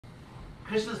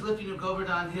Krishna's lifting of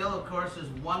Govardhan Hill, of course, is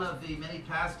one of the many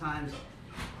pastimes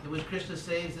in which Krishna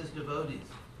saves his devotees.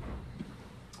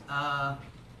 The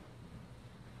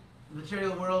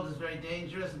material world is very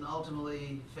dangerous and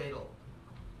ultimately fatal,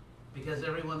 because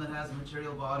everyone that has a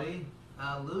material body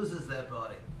loses that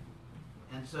body.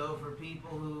 And so for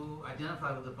people who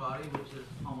identify with the body, which is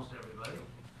almost everybody,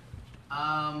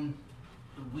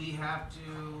 we have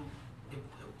to,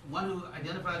 one who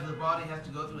identifies with the body has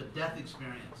to go through a death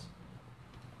experience.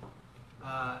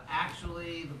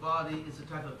 Actually, the body is a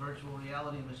type of virtual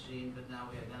reality machine, but now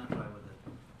we identify with it.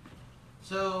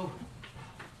 So,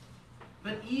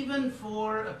 but even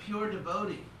for a pure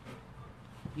devotee,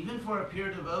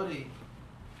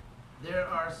 there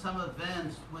are some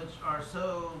events which are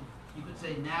so, you could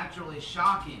say, naturally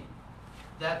shocking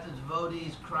that the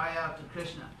devotees cry out to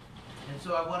Krishna. And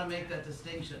so I want to make that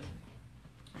distinction.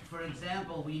 For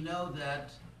example, we know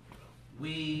that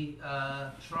we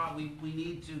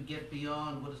need to get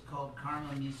beyond what is called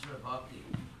karma misra bhakti.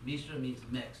 Misra means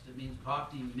mixed. It means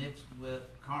bhakti mixed with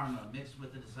karma, mixed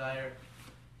with the desire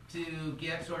to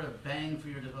get sort of bang for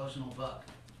your devotional buck.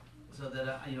 So that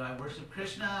I worship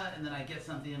Krishna and then I get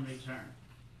something in return.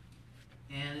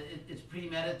 And it's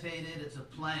premeditated, it's a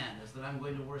plan. It's that I'm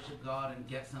going to worship God and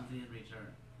get something in return.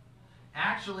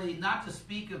 Actually, not to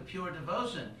speak of pure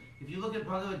devotion, if you look at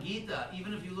Bhagavad Gita,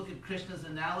 even if you look at Krishna's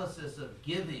analysis of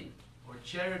giving or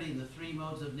charity in the three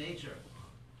modes of nature,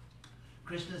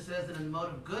 Krishna says that in the mode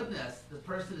of goodness, the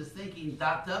person is thinking,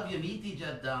 Datavyamiti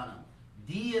jaddanam,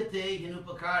 diyate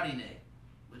hinupakarine,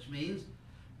 which means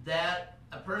that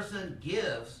a person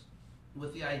gives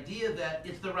with the idea that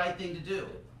it's the right thing to do,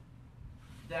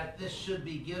 that this should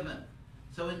be given.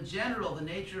 So in general, the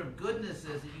nature of goodness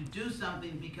is that you do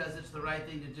something because it's the right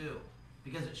thing to do,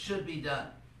 because it should be done.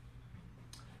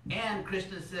 And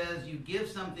Krishna says you give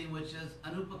something which is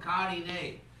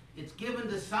anupakarine. It's given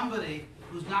to somebody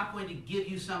who's not going to give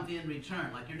you something in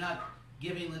return. Like you're not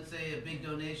giving, let's say, a big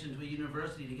donation to a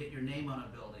university to get your name on a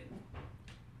building.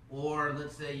 Or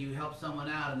let's say you help someone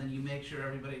out and then you make sure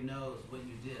everybody knows what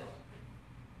you did.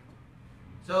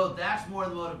 So that's more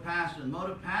the mode of passion. The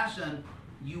mode of passion,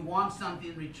 you want something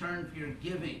in return for your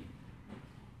giving.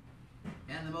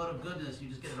 And the mode of goodness, you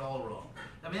just get it all wrong.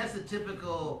 I mean, that's the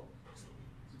typical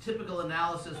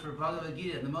analysis for Bhagavad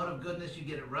Gita. In the mode of goodness, you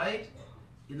get it right.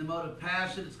 In the mode of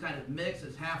passion, it's kind of mixed.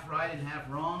 It's half right and half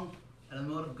wrong. And in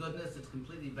the mode of goodness, it's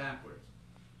completely backwards.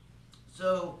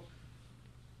 So,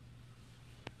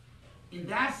 in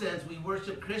that sense, we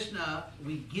worship Krishna,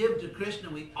 we give to Krishna,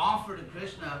 we offer to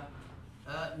Krishna,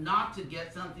 not to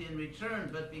get something in return,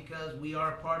 but because we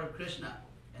are part of Krishna.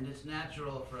 And it's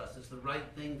natural for us. It's the right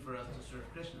thing for us to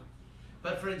serve Krishna.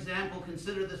 But for example,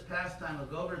 consider this pastime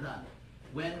of Govardhan.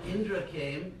 When Indra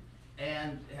came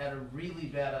and had a really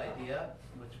bad idea,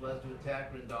 which was to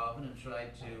attack Vrindavan and try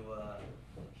to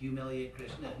humiliate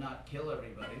Krishna, if not kill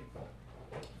everybody.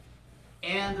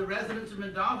 And the residents of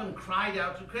Vrindavan cried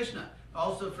out to Krishna.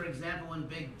 Also, for example, when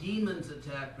big demons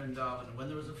attacked Vrindavan, when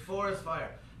there was a forest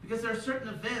fire. Because there are certain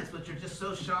events which are just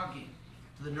so shocking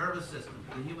to the nervous system,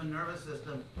 to the human nervous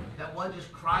system, that one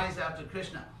just cries out to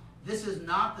Krishna. This is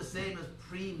not the same as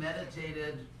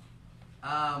premeditated,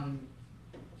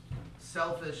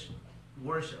 selfish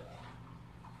worship.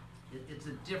 It's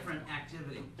a different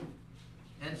activity.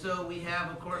 And so we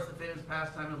have, of course, the famous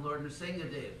pastime of Lord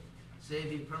Nrsingadev,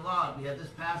 saving Prahlad. We have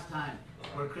this pastime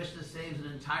where Krishna saves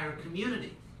an entire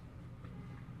community.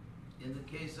 In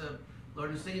the case of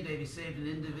Lord Nrsingadev, he saved an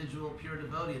individual pure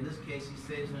devotee. In this case, he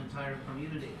saves an entire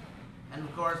community. And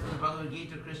of course, in the Bhagavad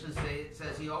Gita, Krishna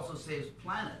says he also saves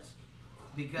planets.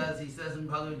 Because he says in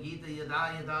Bhagavad Gita,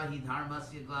 Yada yada hi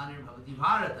dharmasya glanir bhavati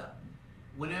bharata.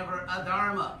 Whenever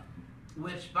adharma,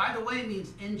 which by the way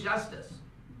means injustice.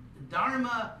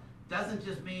 Dharma doesn't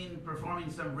just mean performing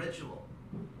some ritual.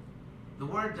 The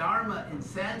word dharma in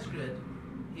Sanskrit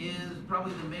is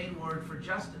probably the main word for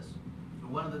justice.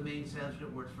 One of the main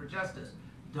Sanskrit words for justice.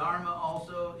 Dharma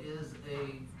also is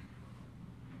a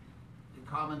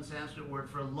common Sanskrit word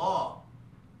for law.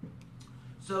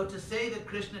 So to say that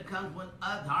Krishna comes when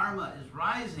adharma is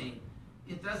rising,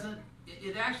 it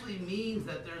actually means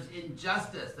that there's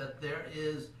injustice, that there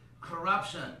is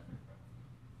corruption.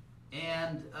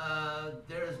 And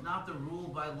there is not the rule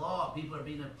by law. People are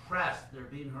being oppressed. They're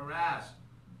being harassed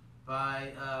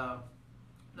by,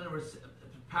 in other words,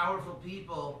 powerful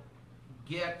people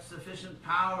get sufficient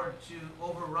power to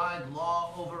override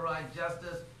law, override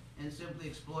justice, and simply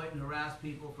exploit and harass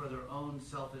people for their own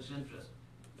selfish interest,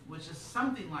 which is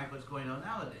something like what's going on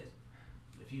nowadays.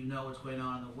 If you know what's going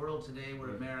on in the world today,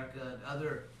 where America and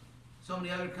other So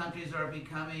many other countries are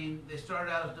becoming, they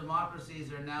started out as democracies,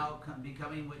 they're now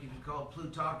becoming what you could call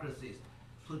plutocracies.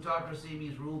 Plutocracy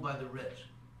means ruled by the rich.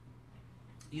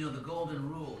 You know, the golden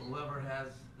rule, whoever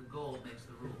has the gold makes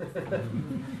the rule.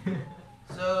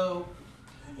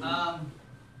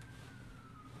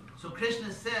 So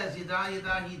Krishna says, Yada yada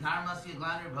hi dharmasya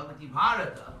glanir bhavati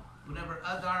bharata, whenever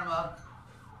adharma,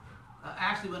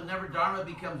 whenever dharma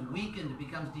becomes weakened, it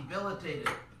becomes debilitated,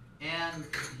 and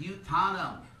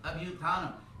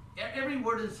abhutanam. Every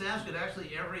word in Sanskrit,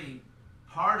 actually every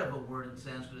part of a word in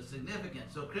Sanskrit is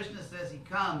significant. So Krishna says he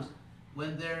comes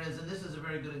when there is, and this is a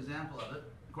very good example of it.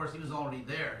 Of course, he was already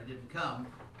there, he didn't come,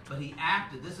 but he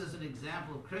acted. This is an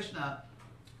example of Krishna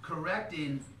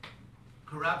correcting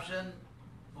corruption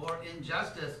or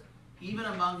injustice, even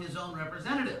among his own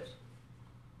representatives.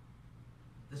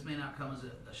 This may not come as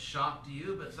a shock to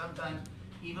you, but sometimes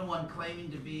even one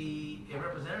claiming to be a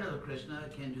representative of Krishna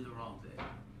can do the wrong thing.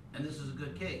 And this is a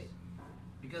good case.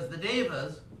 Because the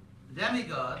devas, the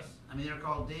demigods, I mean they're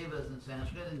called devas in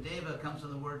Sanskrit, and deva comes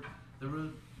from the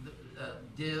root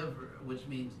div, which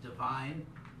means divine.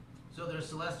 So they're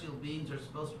celestial beings, they're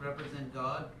supposed to represent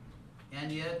God,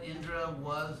 and yet Indra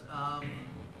was, out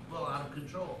of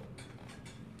control.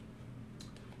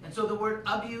 And so the word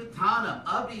abhutanam,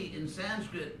 abhi in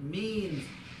Sanskrit means,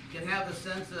 can have the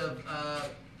sense of,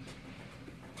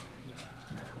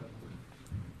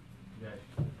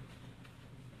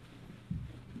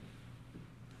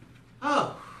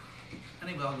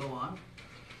 anyway, I'll go on.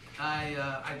 I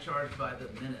charge by the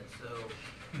minute, so.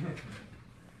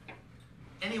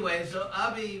 Anyway, so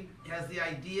abhi has the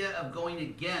idea of going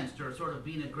against, or sort of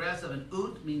being aggressive, and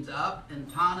ut means up, and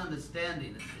tanam is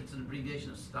standing. It's an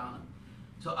abbreviation of stanam.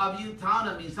 So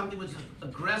abhutanam means something which is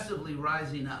aggressively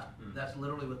rising up. That's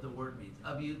literally what the word means.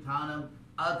 Abhutanam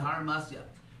adharmasya.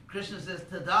 Krishna says,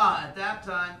 tada, at that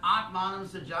time, atmanam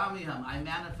sajamiham, I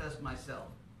manifest myself.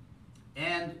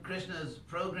 And Krishna's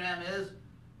program is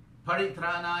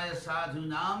paritranaya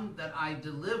sadhunam, that I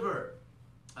deliver,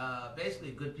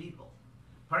 basically good people.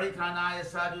 Paritranaya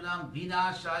sadhunam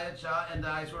vinashaya cha, and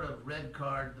I sort of red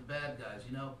card the bad guys,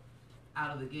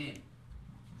 out of the game.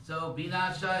 So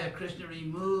vinashaya, Krishna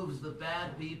removes the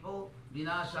bad people.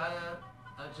 Vinashaya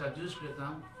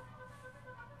chaduskritam.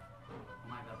 Oh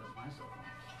my God, that's my cell phone.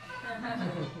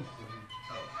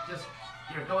 Oh, just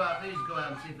here, go out, please go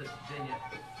out and see if it's dead yet.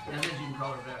 And then you can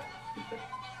call her back.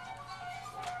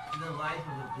 The life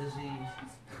of a busy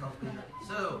cultivator.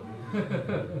 So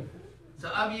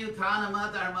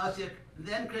abhutanam dharmasya.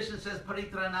 Then Krishna says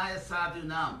paritranaya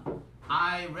sadhunam.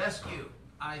 I rescue,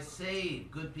 I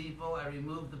save good people, I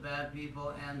remove the bad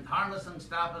people, and dharma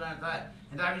samstapanarthaya,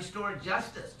 and I restore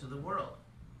justice to the world.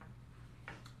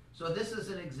 So this is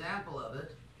an example of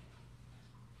it.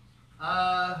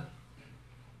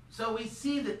 So we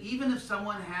see that even if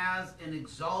someone has an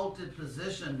exalted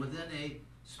position within a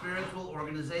spiritual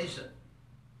organization,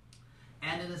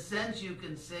 and in a sense you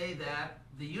can say that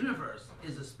the universe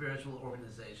is a spiritual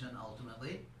organization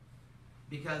ultimately,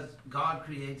 because God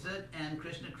creates it and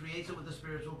Krishna creates it with a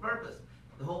spiritual purpose.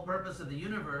 The whole purpose of the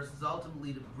universe is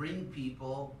ultimately to bring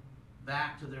people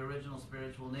back to their original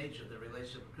spiritual nature, their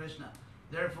relationship with Krishna.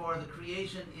 Therefore, the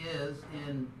creation is,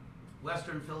 in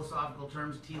Western philosophical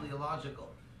terms, teleological.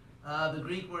 The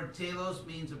Greek word telos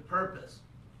means a purpose.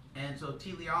 And so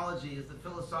teleology is the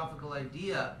philosophical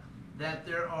idea that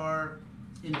there are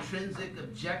intrinsic,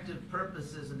 objective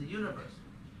purposes in the universe.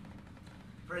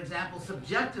 For example,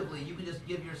 subjectively, you can just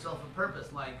give yourself a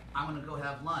purpose, like, I'm going to go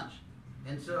have lunch.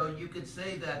 And so you could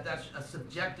say that that's a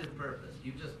subjective purpose.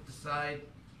 You just decide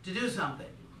to do something.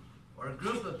 Or a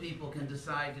group of people can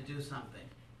decide to do something.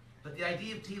 But the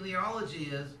idea of teleology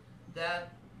is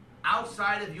that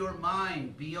outside of your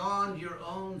mind, beyond your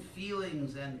own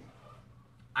feelings and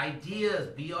ideas,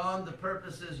 beyond the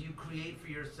purposes you create for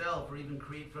yourself or even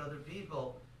create for other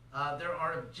people, there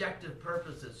are objective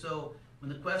purposes. So when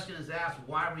the question is asked,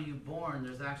 why were you born,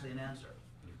 there's actually an answer.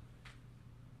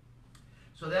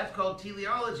 So that's called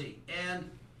teleology. And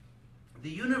the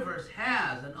universe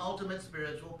has an ultimate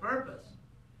spiritual purpose.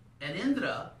 And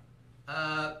Indra,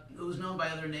 who's known by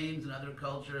other names in other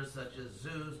cultures such as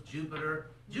Zeus,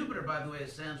 Jupiter. Jupiter, by the way,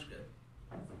 is Sanskrit,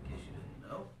 in case you didn't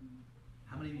know.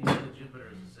 How many of you know that Jupiter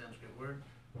is a Sanskrit word?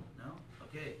 No?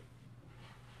 Okay.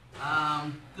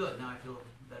 Good. Now I feel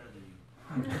better than you.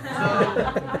 So,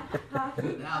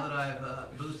 now that I've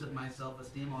boosted my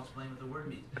self-esteem, I'll explain what the word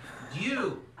means.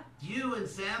 Dew in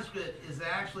Sanskrit is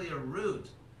actually a root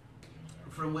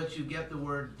from which you get the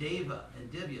word deva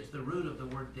and divya. It's the root of the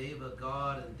word deva,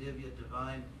 God, and divya,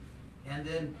 divine. And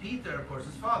then Peter, of course,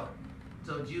 is father.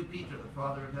 So Jupiter, the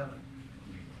father of heaven.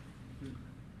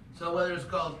 So whether it's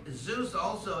called Zeus,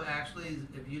 also actually,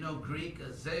 if you know Greek,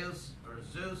 Zeus or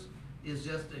Zeus is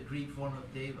just a Greek form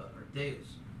of Deva or Deus,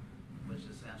 which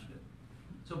is Sanskrit.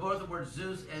 So both the words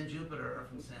Zeus and Jupiter are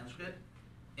from Sanskrit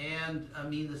and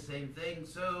mean the same thing.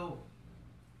 So,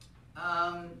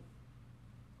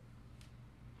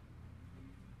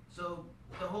 so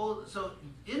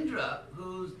Indra,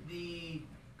 who's the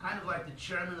kind of like the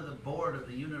chairman of the board of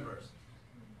the universe,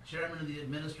 chairman of the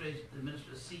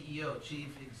CEO, chief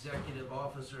executive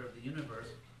officer of the universe,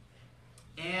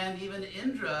 and even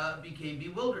Indra became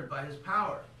bewildered by his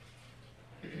power.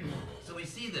 So we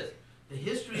see this. The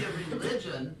history of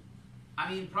religion,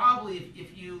 I mean, probably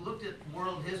if you looked at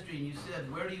world history and you said,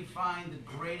 where do you find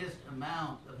the greatest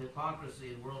amount of hypocrisy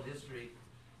in world history,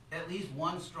 at least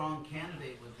one strong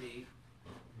candidate would be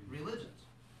religions.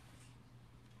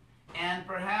 And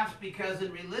perhaps because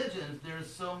in religions there's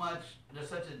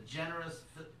such a generous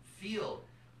field,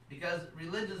 because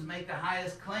religions make the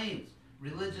highest claims.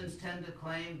 Religions tend to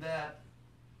claim that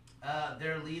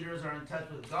their leaders are in touch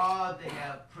with God, they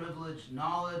have privileged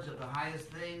knowledge of the highest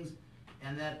things,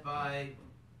 and that by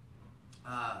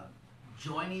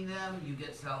joining them you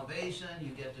get salvation,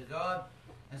 you get to God.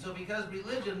 And so because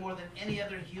religion, more than any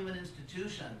other human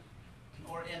institution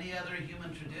or any other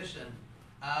human tradition,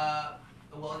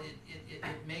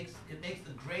 it makes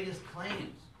the greatest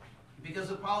claims.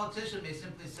 Because a politician may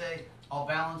simply say, I'll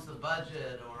balance the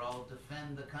budget, or I'll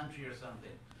defend the country or something.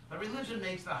 But religion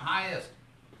makes the highest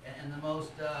and the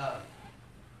most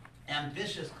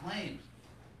ambitious claims.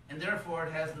 And therefore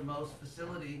it has the most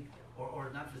facility,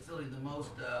 or not facility,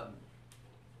 the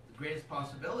greatest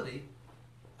possibility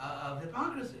of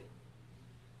hypocrisy.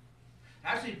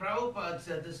 Actually, Prabhupada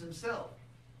said this himself,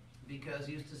 because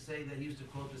he used to say that, he used to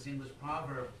quote this English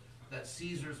proverb, that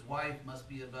Caesar's wife must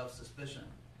be above suspicion.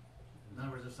 In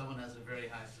other words, if someone has a very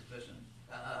high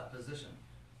position.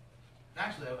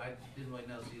 Actually, I didn't really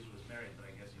know Caesar was married, but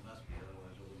I guess he must be,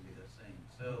 otherwise it wouldn't be that same.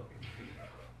 So,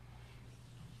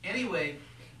 anyway,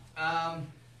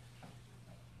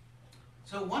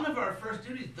 so one of our first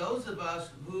duties, those of us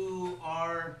who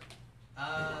are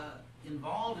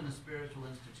involved in a spiritual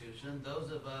institution,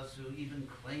 those of us who even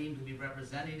claim to be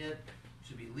representing it,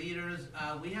 to be leaders,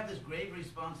 we have this grave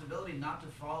responsibility not to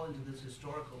fall into this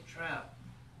historical trap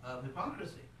of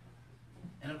hypocrisy.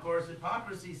 And of course,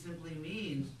 hypocrisy simply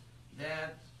means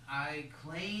that I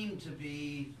claim to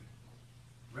be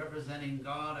representing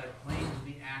God, I claim to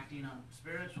be acting on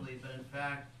spiritually, but in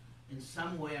fact, in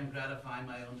some way I'm gratifying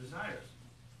my own desires.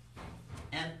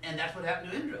 And that's what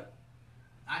happened to Indra.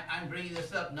 I'm bringing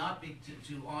this up not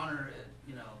to honor,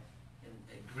 in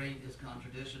a great ISKCON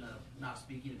tradition of not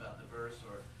speaking about the verse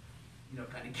or,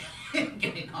 kind of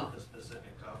getting off the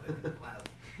specific topic in class.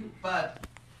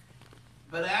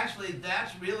 But actually,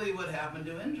 that's really what happened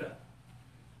to Indra.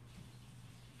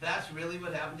 That's really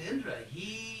what happened to Indra.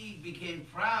 He became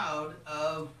proud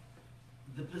of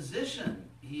the position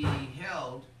he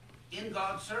held in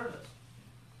God's service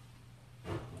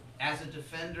as a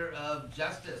defender of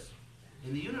justice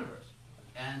in the universe.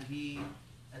 And he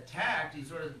attacked, he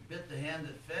sort of bit the hand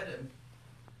that fed him,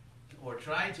 or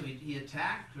tried to. He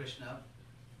attacked Krishna,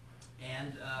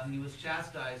 and he was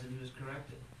chastised and he was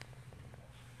corrected.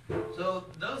 So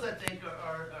those, I think,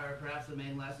 are perhaps the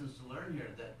main lessons to learn here,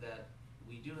 that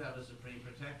we do have a supreme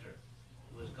protector,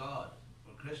 who is God,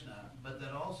 or Krishna, but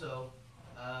that also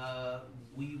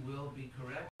we will be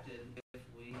corrected if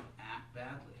we act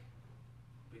badly,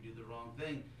 if we do the wrong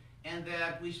thing, and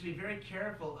that we should be very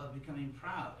careful of becoming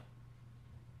proud.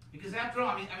 Because after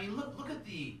all, I mean, look at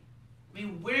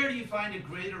where do you find a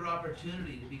greater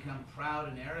opportunity to become proud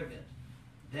and arrogant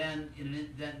than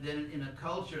in a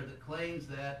culture that claims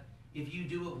that if you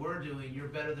do what we're doing, you're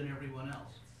better than everyone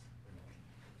else.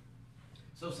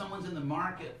 So if someone's in the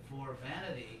market for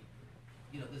vanity,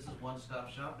 this is one-stop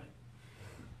shopping.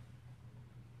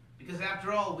 Because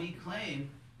after all, we claim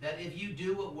that if you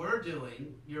do what we're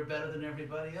doing, you're better than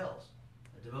everybody else.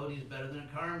 A devotee is better than a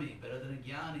karmi, better than a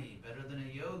jnani, better than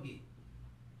a yogi.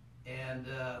 And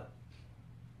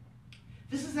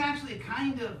this is actually a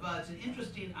kind of, it's an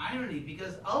interesting irony,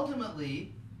 because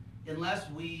ultimately, unless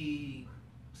we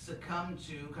succumb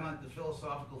to kind of like the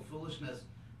philosophical foolishness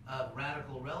of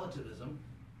radical relativism,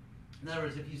 in other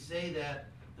words, if you say that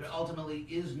there ultimately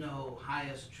is no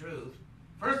highest truth,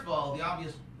 first of all, the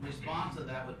obvious response to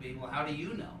that would be, well, how do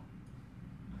you know?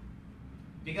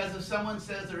 Because if someone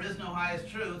says there is no highest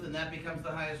truth, then that becomes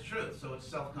the highest truth, so it's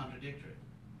self-contradictory.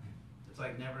 It's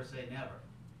like never say never.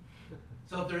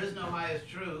 So if there is no highest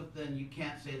truth, then you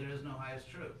can't say there is no highest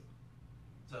truth.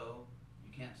 So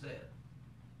you can't say it.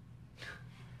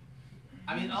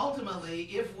 I mean, ultimately,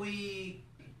 if we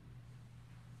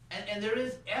And there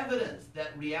is evidence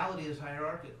that reality is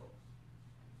hierarchical.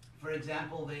 For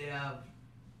example, they have,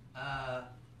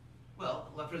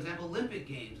 for example, Olympic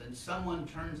Games, and someone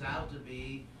turns out to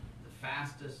be the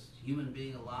fastest human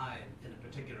being alive in a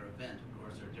particular event. Of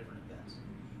course, there are different events.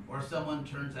 Or someone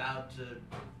turns out to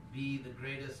be the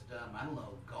greatest,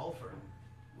 golfer,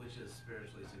 which is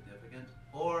spiritually significant.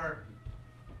 Or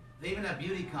they even have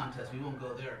beauty contests. We won't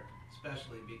go there,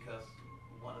 especially because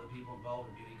one of the people involved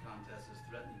in beauty contests is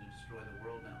threatening to destroy the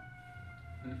world now.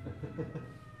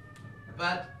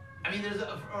 But,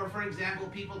 or for example,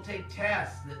 people take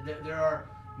tests. There are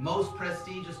most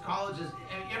prestigious colleges.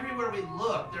 Everywhere we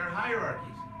look, there are hierarchies.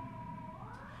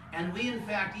 And we, in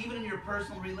fact, even in your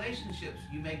personal relationships,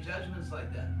 you make judgments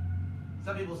like that.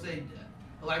 Some people say,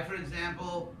 like, for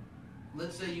example,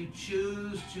 let's say you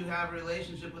choose to have a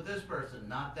relationship with this person,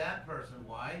 not that person.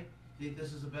 Why? You think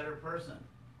this is a better person,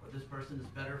 or this person is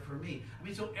better for me.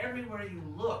 So everywhere you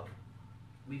look,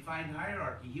 we find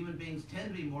hierarchy. Human beings tend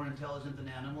to be more intelligent than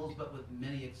animals, but with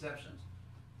many exceptions.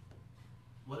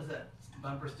 What is that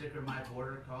bumper sticker? My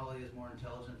border collie is more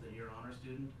intelligent than your honor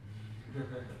student.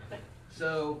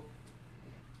 So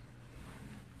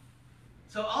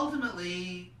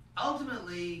ultimately,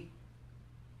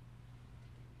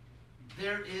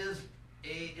 there is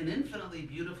an infinitely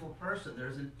beautiful person.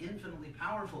 There's an infinitely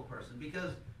powerful person,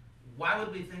 because why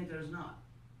would we think there's not?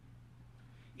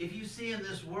 If you see in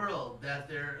this world that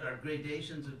there are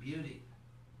gradations of beauty,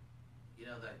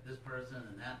 like this person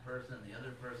and that person and the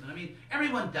other person.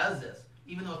 Everyone does this,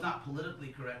 even though it's not politically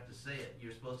correct to say it.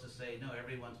 You're supposed to say, no,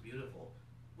 everyone's beautiful,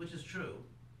 which is true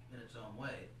in its own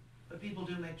way. But people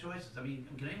do make choices.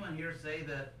 Can anyone here say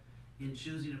that in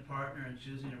choosing a partner and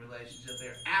choosing a relationship,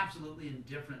 they're absolutely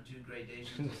indifferent to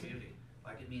gradations of beauty?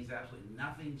 Like it means absolutely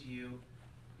nothing to you?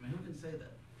 Who can say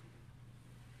that?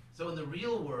 So in the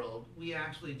real world, we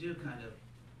actually do kind of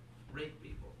rate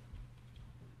people.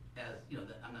 As,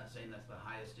 I'm not saying that's the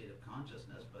highest state of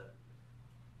consciousness,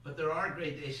 but there are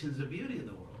gradations of beauty in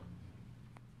the world.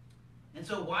 And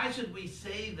so why should we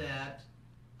say that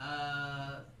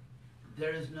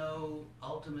there is no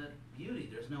ultimate beauty?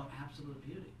 There's no absolute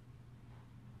beauty.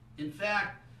 In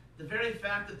fact, the very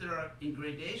fact that there are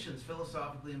gradations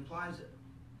philosophically implies it.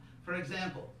 For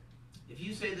example, if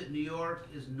you say that New York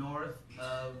is north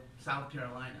of South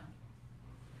Carolina,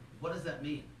 what does that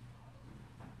mean?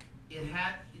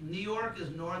 New York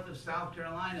is north of South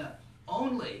Carolina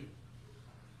only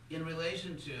in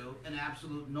relation to an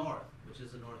absolute north, which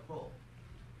is the North Pole.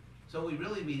 So what we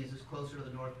really mean is it's closer to the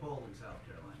North Pole than South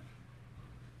Carolina.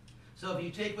 So if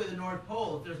you take away the North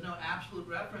Pole, if there's no absolute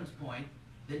reference point,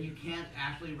 then you can't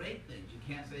actually rate things. You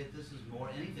can't say that this is more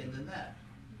anything than that.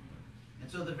 And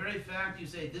so the very fact you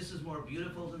say this is more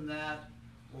beautiful than that,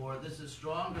 or this is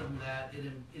stronger than that,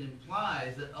 it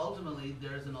implies that ultimately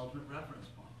there's an ultimate reference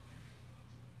point.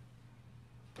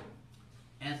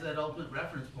 And so that ultimate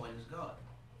reference point is God.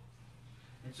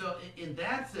 And so in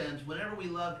that sense, whenever we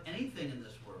love anything in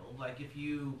this world, like if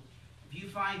you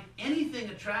find anything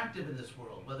attractive in this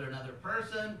world, whether another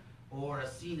person or a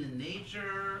scene in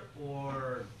nature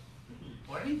or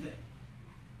anything,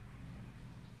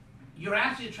 you're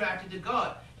actually attracted to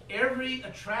God. Every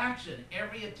attraction,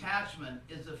 every attachment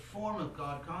is a form of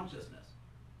God consciousness,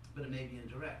 but it may be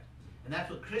indirect. And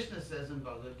that's what Krishna says in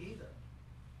Bhagavad Gita.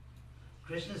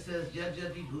 Krishna says, Jad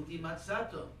Jad Vibhuti Mat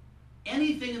Sattvam.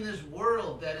 Anything in this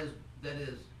world that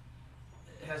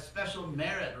has special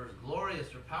merit or is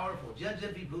glorious or powerful, Jad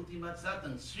Jad Vibhuti Mat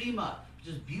Sattvam, Srima,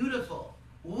 which is beautiful,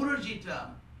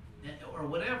 Urjitam, or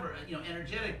whatever,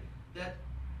 energetic, that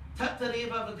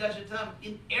Tattareva Vagajatam,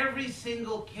 in every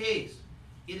single case,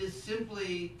 it is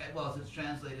simply, as it's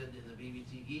translated in the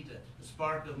BBT Gita, the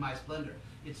spark of my splendor.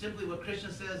 It's simply what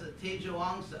Krishna says at Tejo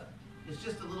Angsa. It's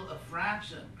just a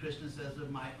fraction, Krishna says,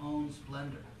 of my own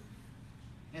splendor.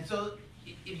 And so,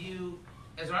 if you,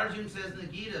 as Arjuna says in the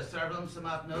Gita, Sarvam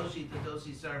Samapnoshi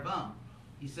Tatosi Sarvam,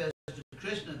 he says to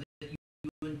Krishna that you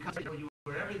encompass, you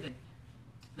are everything.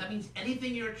 That means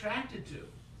anything you're attracted to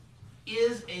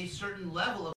is a certain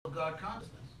level of God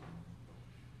consciousness.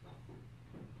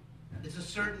 It's a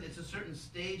certain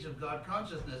stage of God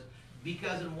consciousness,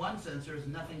 because in one sense there is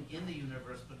nothing in the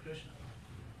universe but Krishna,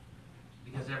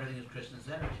 because everything is Krishna's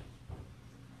energy.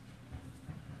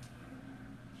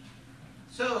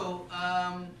 So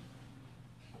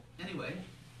anyway,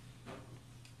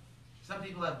 some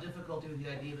people have difficulty with the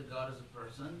idea that God is a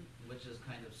person, which is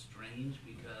kind of strange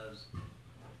because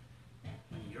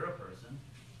you're a person.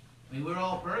 We're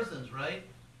all persons, right?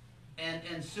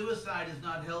 And suicide is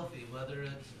not healthy, whether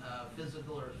it's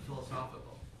physical or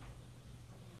philosophical.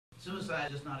 Suicide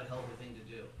is just not a healthy thing to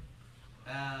do.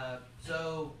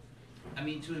 So I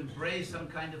mean, to embrace some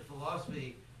kind of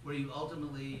philosophy where you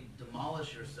ultimately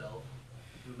demolish yourself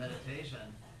through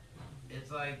meditation,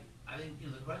 it's like, I think, you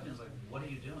know, the question is like, what are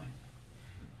you doing?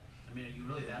 I mean, are you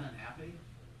really that unhappy?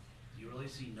 Do you really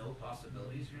see no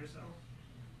possibilities for yourself?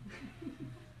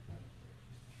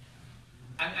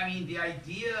 I mean, the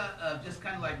idea of just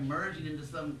kind of like merging into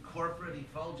some corporate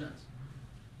effulgence,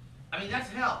 I mean, that's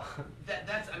hell.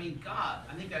 That's, I mean, God,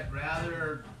 I think I'd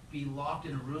rather be locked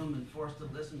in a room and forced to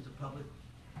listen to public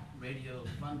radio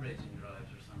fundraising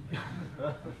drives or something,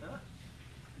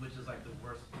 which is like the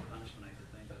worst punishment I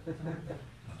could think of.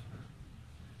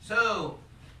 So,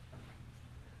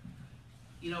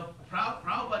 you know,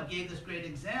 Prabhupada gave this great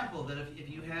example that if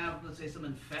you have, let's say, some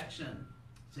infection,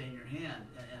 say in your hand,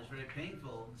 and it's very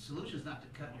painful, the solution is not to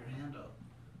cut your hand off.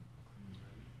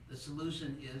 The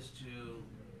solution is to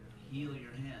heal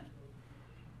your hand.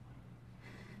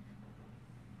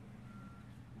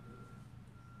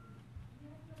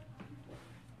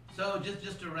 So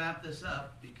just to wrap this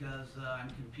up, because I'm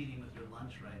competing with your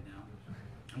lunch right now.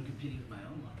 I'm competing with my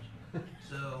own lunch.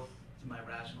 So it's in my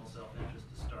rational self-interest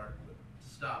to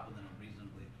stop within a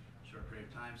reasonably short period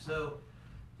of time. So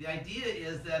the idea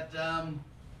is that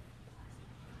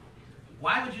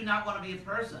why would you not want to be a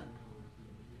person?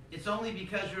 It's only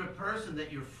because you're a person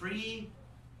that you're free.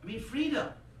 I mean, freedom.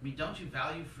 I mean, don't you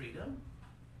value freedom?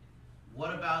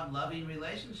 What about loving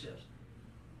relationships?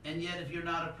 And yet, if you're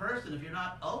not a person, if you're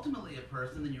not ultimately a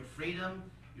person, then your freedom,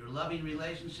 your loving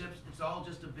relationships, it's all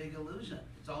just a big illusion.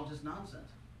 It's all just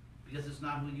nonsense. Because it's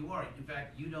not who you are. In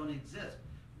fact, you don't exist.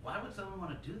 Why would someone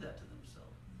want to do that to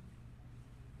themselves?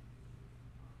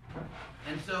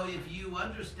 And so if you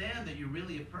understand that you're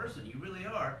really a person, you really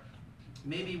are,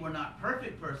 maybe we're not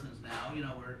perfect persons now, you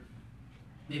know,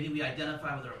 maybe we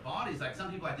identify with our bodies, like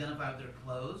some people identify with their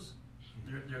clothes.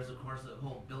 There's, of course, a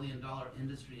whole billion-dollar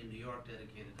industry in New York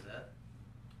dedicated to that.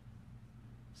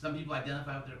 Some people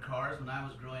identify with their cars. When I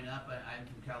was growing up, I'm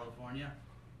from California,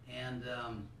 and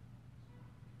the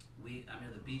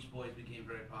Beach Boys became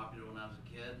very popular when I was a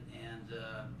kid, and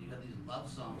you had these love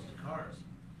songs to cars.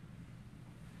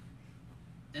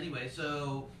 Anyway,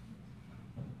 so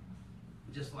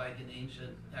just like in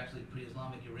ancient, actually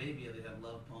pre-Islamic Arabia, they had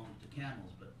love poems to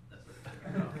camels, but that's a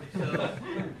different topic.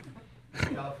 So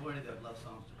in California, they have love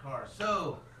songs to cars.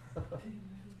 So,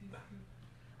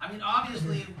 I mean,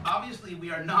 obviously,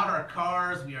 we are not our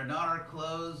cars, we are not our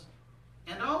clothes,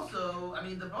 and also, I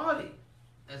mean, the body,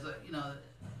 as a, you know,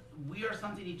 we are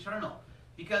something eternal.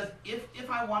 Because if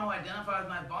I want to identify with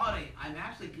my body, I'm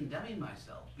actually condemning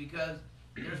myself, because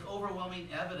there's overwhelming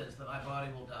evidence that my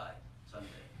body will die someday.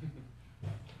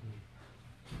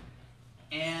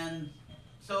 And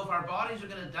so if our bodies are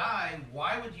going to die,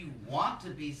 why would you want to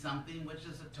be something which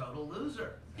is a total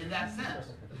loser in that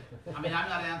sense? I mean, I'm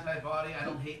not anti-body. I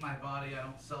don't hate my body. I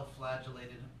don't self-flagellate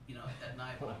it, you know, at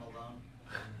night when I'm alone.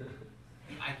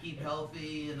 I keep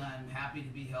healthy, and I'm happy to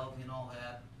be healthy and all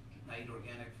that. I eat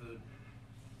organic food.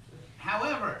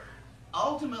 However,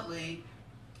 ultimately,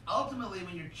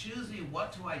 when you're choosing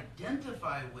what to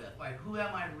identify with, like who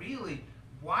am I really,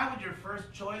 why would your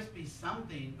first choice be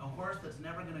something, a horse that's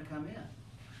never going to come in?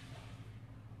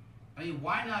 I mean,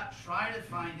 why not try to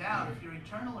find out if you're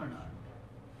eternal or not?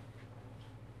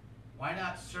 Why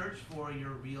not search for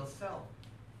your real self?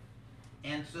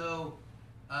 And so,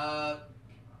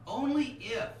 only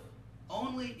if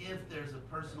there's a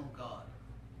personal God,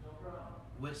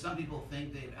 which some people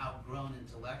think they've outgrown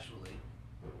intellectually,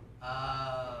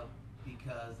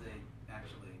 because they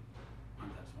actually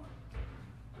aren't that smart.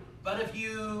 But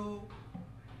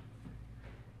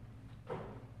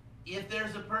if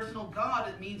there's a personal God,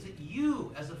 it means that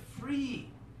you, as a free,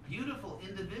 beautiful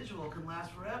individual, can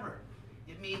last forever.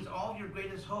 It means all of your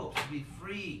greatest hopes, to be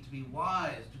free, to be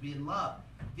wise, to be in love.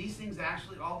 These things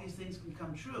actually, all these things can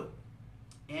come true.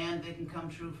 And they can come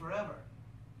true forever.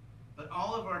 But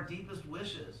all of our deepest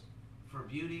wishes for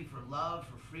beauty, for love,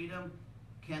 for freedom,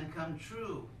 can come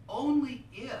true only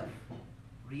if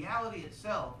reality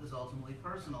itself is ultimately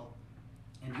personal,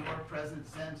 and your present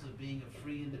sense of being a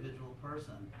free individual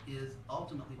person is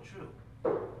ultimately true.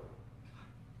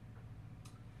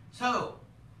 So,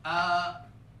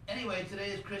 anyway, today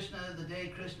is the day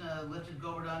Krishna lifted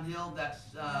Govardhan Hill.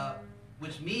 That's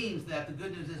which means that the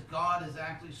good news is God is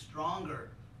actually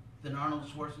stronger than Arnold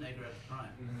Schwarzenegger at the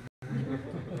prime.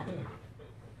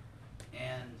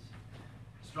 And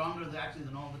stronger actually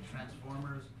than all the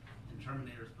Transformers and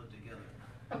Terminators put together.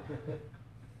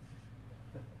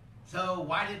 So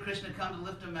why did Krishna come to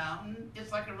lift a mountain?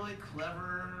 It's like a really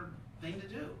clever thing to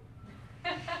do.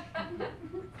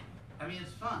 I mean,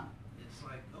 it's fun. It's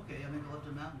like, okay, I'm going to lift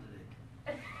a mountain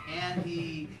today. And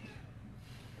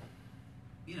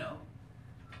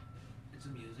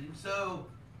so,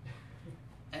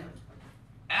 and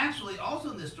actually,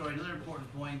 also in this story, another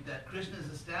important point, that Krishna is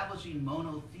establishing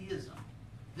monotheism.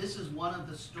 This is one of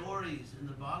the stories in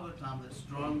the Bhagavatam that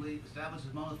strongly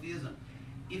establishes monotheism.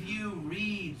 If you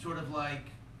read sort of like,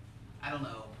 I don't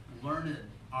know, learned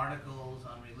articles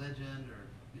on religion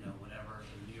or, whatever,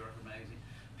 in New Yorker magazine,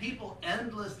 people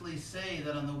endlessly say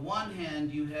that on the one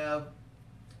hand you have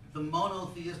the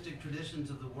monotheistic traditions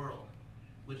of the world,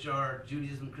 which are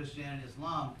Judaism, Christianity,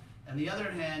 Islam. On the other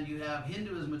hand, you have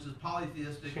Hinduism, which is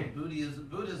polytheistic, and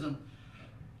Buddhism,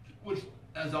 which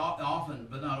is often,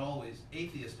 but not always,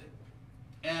 atheistic.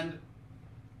 And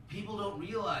people don't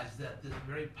realize that this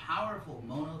very powerful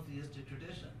monotheistic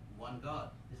tradition, one God,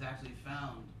 is actually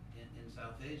found in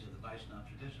South Asia, the Vaishnava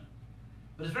tradition.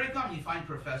 But it's very common. You find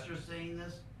professors saying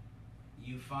this.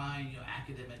 You find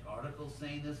academic articles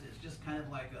saying this. It's just kind of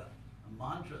like a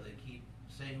mantra they keep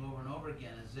saying over and over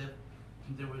again, as if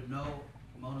there was no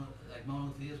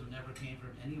monotheism never came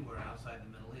from anywhere outside the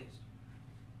Middle East.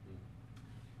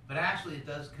 But actually it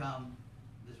does come,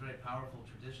 this very powerful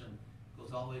tradition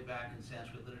goes all the way back in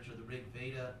Sanskrit literature, the Rig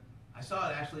Veda. I saw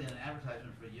it actually in an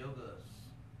advertisement for a yoga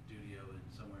studio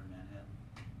somewhere in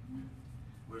Manhattan,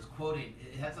 where it's quoting,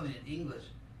 it had something in English.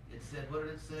 It said, what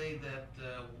did it say? That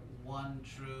one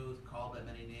truth called by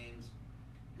many names,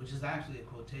 which is actually a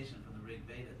quotation from the Rig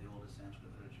Veda, the oldest Sanskrit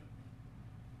literature.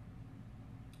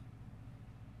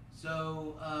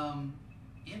 So,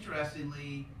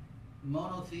 interestingly,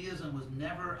 monotheism was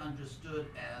never understood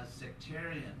as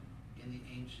sectarian in the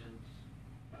ancient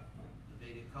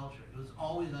Vedic culture. It was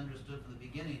always understood from the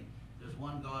beginning. There's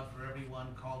one God for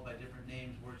everyone, called by different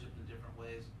names, worshipped in different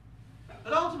ways.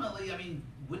 But ultimately, I mean,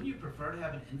 wouldn't you prefer to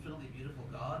have an infinitely beautiful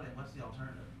God? And what's the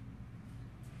alternative?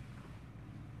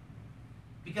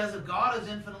 Because if God is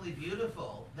infinitely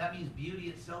beautiful, that means beauty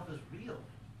itself is real.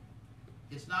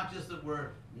 It's not just that we're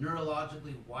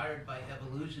neurologically wired by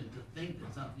evolution to think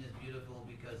that something is beautiful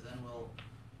because then we'll,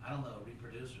 I don't know,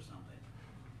 reproduce or something.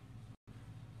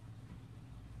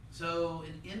 So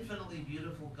an infinitely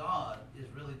beautiful God is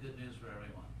really good news for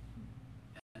everyone.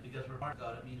 And because we're part of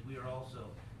God, it means we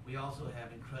also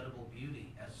have incredible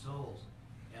beauty as souls.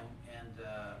 And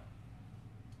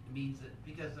it means that,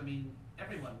 because, I mean,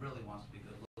 everyone really wants to be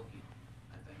good looking,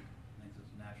 I think. I think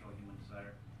it's a natural human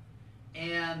desire.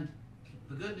 And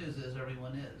the good news is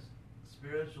everyone is.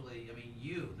 Spiritually, I mean,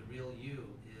 you, the real you,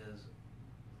 is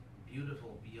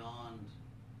beautiful beyond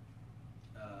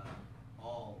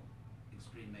all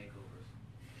extreme makeovers.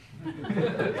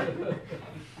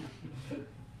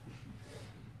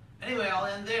 Anyway, I'll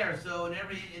end there. So in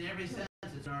every sense,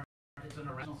 it's an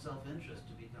original self-interest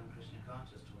to become Krishna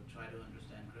conscious, to try to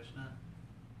understand Krishna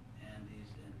and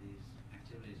these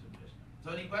activities of Krishna.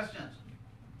 So any questions?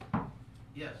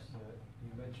 Yes.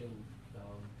 You mentioned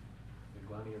the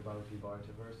Glani or Bhagavati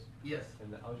Bharata verse. Yes.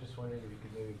 And I was just wondering if you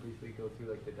could maybe briefly go through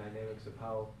like the dynamics of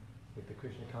how, with the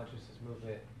Krishna consciousness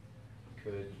movement,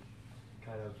 could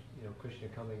kind of, Krishna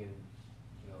coming and,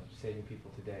 saving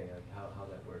people today, like how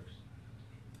that works.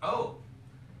 Oh,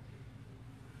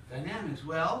 dynamics.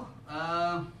 Well,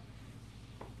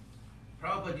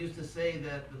 Prabhupada used to say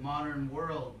that the modern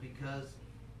world, because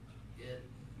it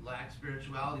lacked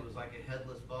spirituality, was like a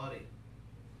headless body.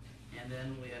 And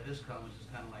then we have ISKCON, which is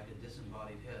kind of like a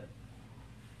disembodied head.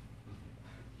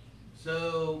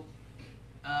 So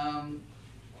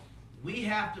we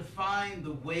have to find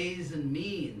the ways and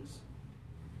means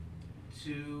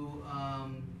to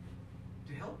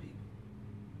help people.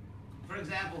 For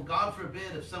example, God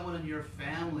forbid if someone in your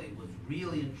family was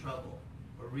really in trouble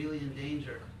or really in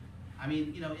danger. I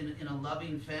mean, in a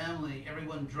loving family,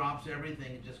 everyone drops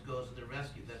everything and just goes to the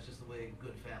rescue. That's just the way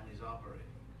good families operate.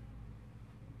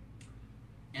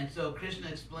 And so Krishna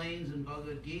explains in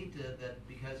Bhagavad Gita that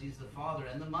because he's the father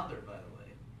and the mother, by the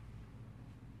way,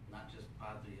 not just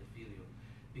Padri et Filio,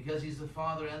 because he's the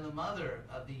father and the mother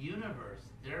of the universe,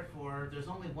 therefore there's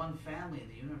only one family in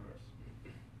the universe.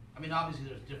 I mean, obviously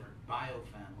there's different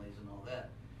bio-families and all that,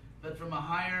 but from a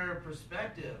higher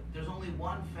perspective, there's only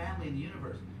one family in the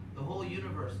universe. The whole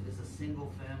universe is a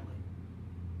single family.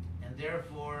 And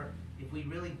therefore, if we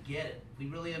really get it, if we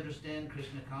really understand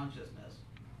Krishna consciousness,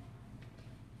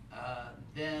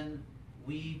 then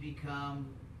we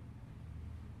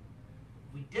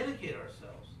dedicate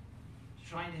ourselves to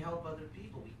trying to help other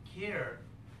people. We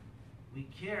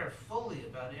care fully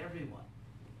about everyone.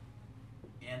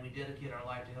 And we dedicate our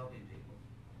life to helping people.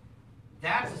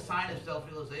 That's a sign of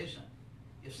self-realization.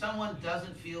 If someone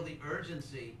doesn't feel the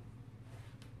urgency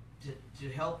to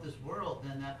help this world,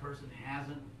 then that person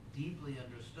hasn't deeply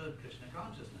understood Krishna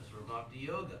consciousness or Bhakti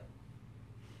Yoga.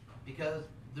 Because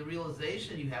the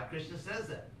realization you have, Krishna says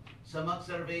that, Samak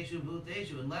sarveshu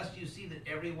bhuteshu. Unless you see that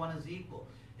everyone is equal,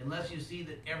 unless you see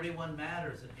that everyone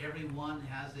matters, that everyone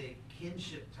has a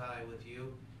kinship tie with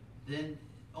you, then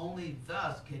only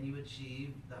thus can you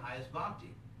achieve the highest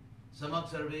bhakti. Samak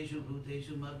sarveshu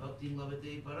bhuteshu mad bhaktim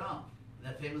lavate param.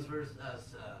 That famous verse,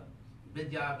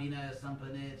 vidya vinaya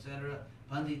sampane, etc.,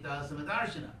 pandita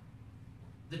samadarshana.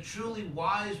 The truly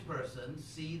wise person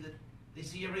they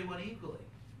see everyone equally.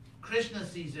 Krishna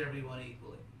sees everyone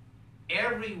equally.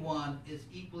 Everyone is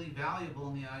equally valuable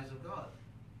in the eyes of God.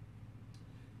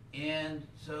 And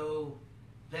so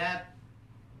that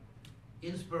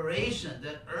inspiration,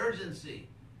 that urgency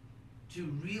to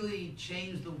really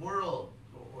change the world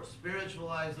or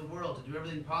spiritualize the world, to do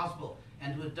everything possible,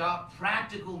 and to adopt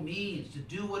practical means to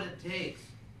do what it takes.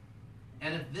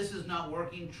 And if this is not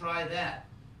working, try that.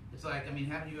 It's like, I mean,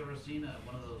 haven't you ever seen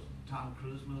one of those Tom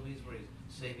Cruise movies where he's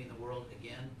saving the world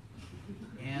again?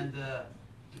 And,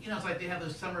 it's like they have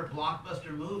those summer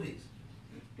blockbuster movies.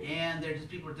 And they're just,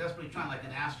 people are desperately trying, like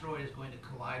an asteroid is going to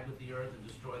collide with the Earth and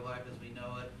destroy life as we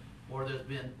know it. Or there's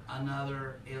been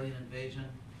another alien invasion.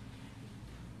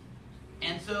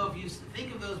 And so if you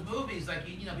think of those movies, like,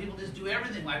 people just do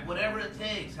everything, like whatever it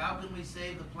takes. How can we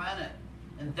save the planet?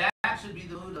 And that should be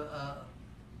the mood,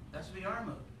 that should be our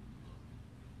mood.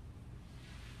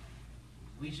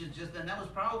 We should just, and that was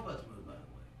Prabhupada's mood, by the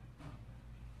way.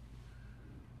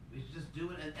 We should just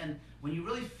do it, and when you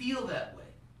really feel that way,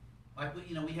 like,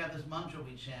 we have this mantra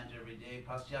we chant every day,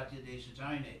 Paschatya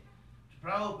Deshajarine,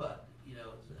 Prabhupada,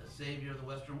 a savior of the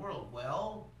Western world.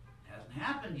 Well, it hasn't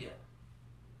happened yet.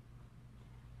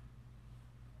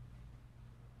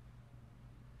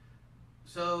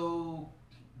 So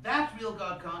that's real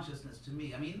God consciousness to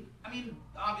me. I mean,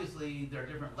 obviously there are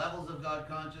different levels of God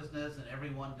consciousness, and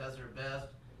everyone does their best,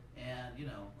 and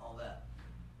all that.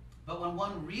 But when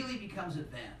one really becomes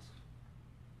advanced,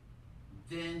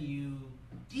 then you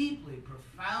deeply,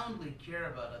 profoundly care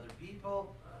about other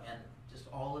people and just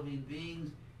all living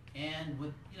beings, and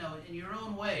with in your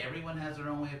own way. Everyone has their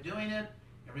own way of doing it.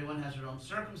 Everyone has their own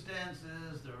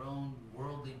circumstances, their own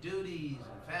worldly duties,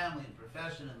 and family, and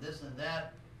profession, and this and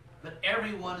that. But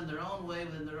everyone in their own way,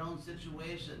 within their own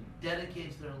situation,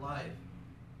 dedicates their life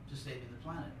to saving the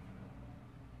planet.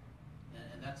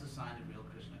 And that's a sign of real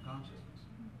Krishna consciousness.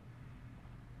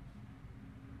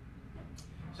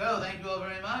 So, thank you all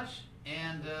very much,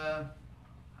 and Hare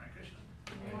Krishna.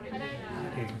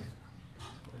 Okay.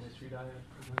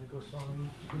 Hridayananda Goswami.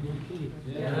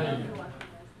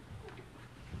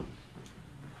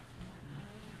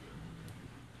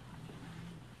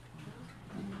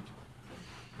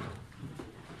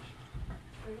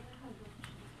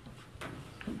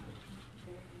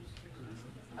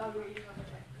 Oh, were you over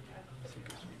there?